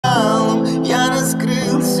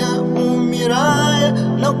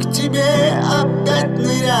к тебе опять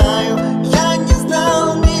ныряю. Я не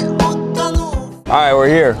знал, не утону. Alright, we're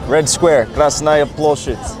here. Red Square, Krasnaya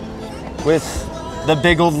Ploshchad, with the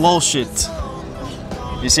big old Lolshit.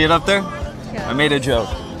 You see it up there? Yeah. I made a joke.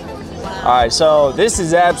 Alright, so this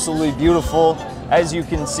is absolutely beautiful. As you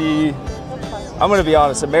can see, I'm gonna be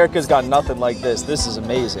honest, America's got nothing like this. This is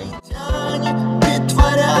amazing.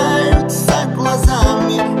 Притворяются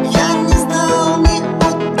глазами. Я не знал, не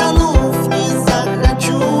утонув, не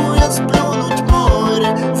захочу я сплюнуть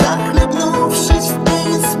море, захлебнувшись в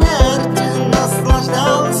пене смерти,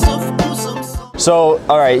 наслаждался вкусом. So,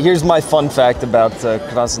 alright, here's my fun fact about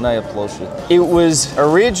Krasnaya Ploshchad. It was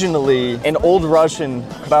originally an old Russian,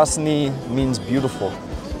 Krasny means beautiful.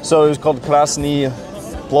 So it was called Krasny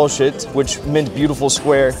Ploshchad, which meant beautiful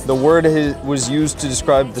square. The word was used to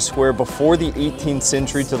describe the square before the 18th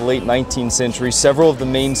century to the late 19th century. Several of the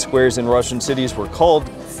main squares in Russian cities were called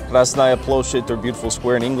Krasnaya Ploshchad, or beautiful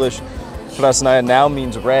square in English. Krasnaya now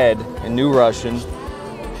means red in New Russian.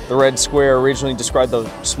 The Red Square originally described the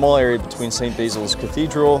small area between St. Basil's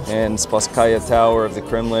Cathedral and Spasskaya Tower of the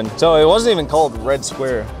Kremlin. So it wasn't even called Red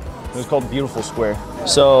Square, it was called Beautiful Square.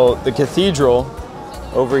 So the cathedral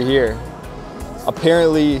over here,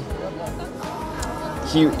 apparently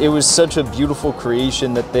it was such a beautiful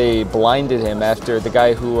creation that they blinded him after the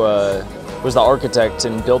guy who was the architect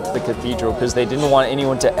and built the cathedral, because they didn't want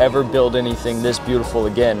anyone to ever build anything this beautiful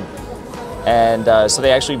again. And so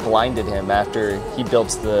they actually blinded him after he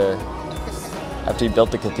built the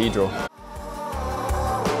cathedral.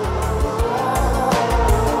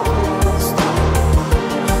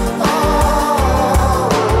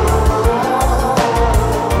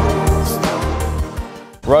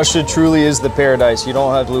 Russia truly is the paradise. You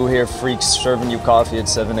don't have blue hair freaks serving you coffee at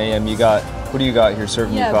 7 a.m. What do you got here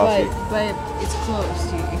serving you coffee? But it's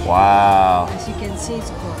closed. Wow. As you can see, it's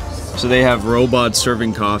closed. So they have robots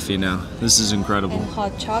serving coffee now. This is incredible. And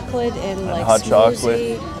hot chocolate and like hot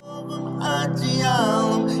smoothie. chocolate.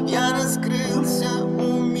 Одеялом я раскрылся,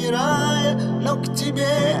 умирая, но к тебе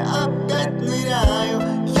опять ныряю.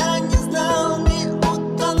 Я не знал, не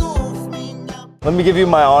утонув меня. Let me give you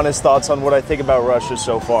my honest thoughts on what I think about Russia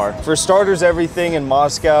so far. For starters, everything in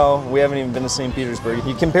Moscow, we haven't even been to St. Petersburg.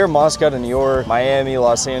 You compare Moscow to New York, Miami,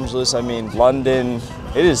 Los Angeles, I mean, London,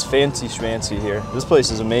 it is fancy schmancy here. This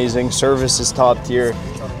place is amazing. Service is top tier.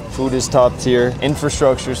 Food is top tier.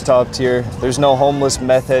 Infrastructure is top tier. There's no homeless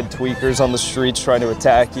meth head tweakers on the streets trying to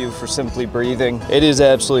attack you for simply breathing. It is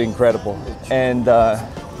absolutely incredible. And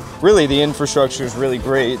really, the infrastructure is really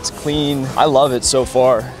great. It's clean. I love it so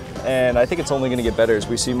far. And I think it's only gonna get better as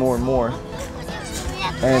we see more and more.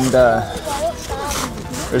 And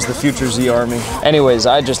there's the future Z Army. Anyways,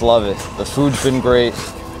 I just love it. The food's been great.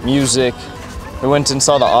 Music. We went and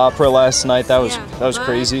saw the opera last night. That was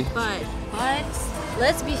crazy. But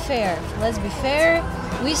let's be fair. Let's be fair.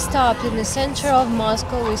 We stopped in the center of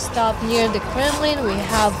Moscow. We stopped near the Kremlin. We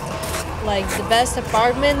have like the best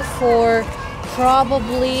apartment for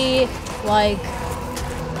probably like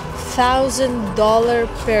 $1,000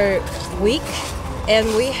 per week, and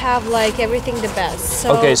we have like everything the best.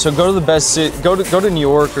 So okay, so go to the best city, go to New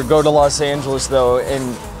York or go to Los Angeles though,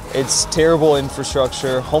 and it's terrible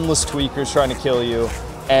infrastructure, homeless tweakers trying to kill you,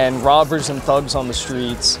 and robbers and thugs on the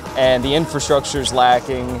streets, and the infrastructure is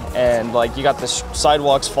lacking, and like you got the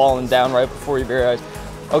sidewalks falling down right before your very eyes.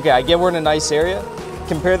 Okay, I get we're in a nice area.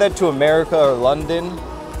 Compare that to America or London,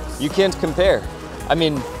 you can't compare. I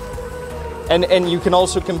mean, and you can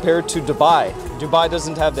also compare it to Dubai. Dubai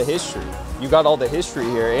doesn't have the history. You got all the history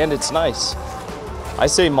here, and it's nice. I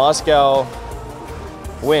say Moscow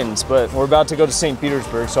wins, but we're about to go to St.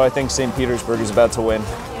 Petersburg, so I think St. Petersburg is about to win.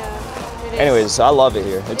 yeah, it is. Anyways, I love it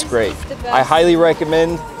here. It's great. the best. I highly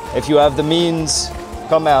recommend, if you have the means,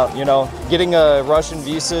 come out. You know, getting a Russian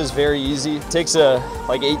visa is very easy. It takes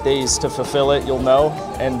like 8 days to fulfill it, you'll know.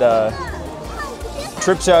 And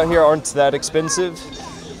trips out here aren't that expensive.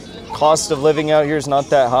 Cost of living out here is not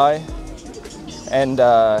that high. And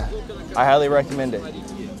I highly recommend it.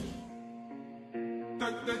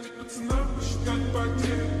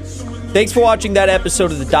 Thanks for watching that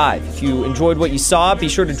episode of The Dive. If you enjoyed what you saw, be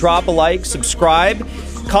sure to drop a like, subscribe,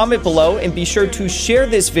 comment below, and be sure to share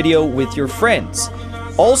this video with your friends.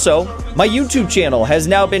 Also, my YouTube channel has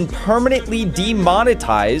now been permanently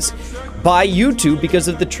demonetized by YouTube because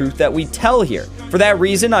of the truth that we tell here. For that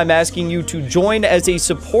reason, I'm asking you to join as a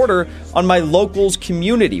supporter on my Locals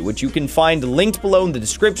community, which you can find linked below in the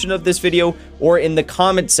description of this video or in the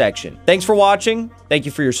comment section. Thanks for watching. Thank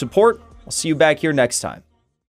you for your support. I'll see you back here next time.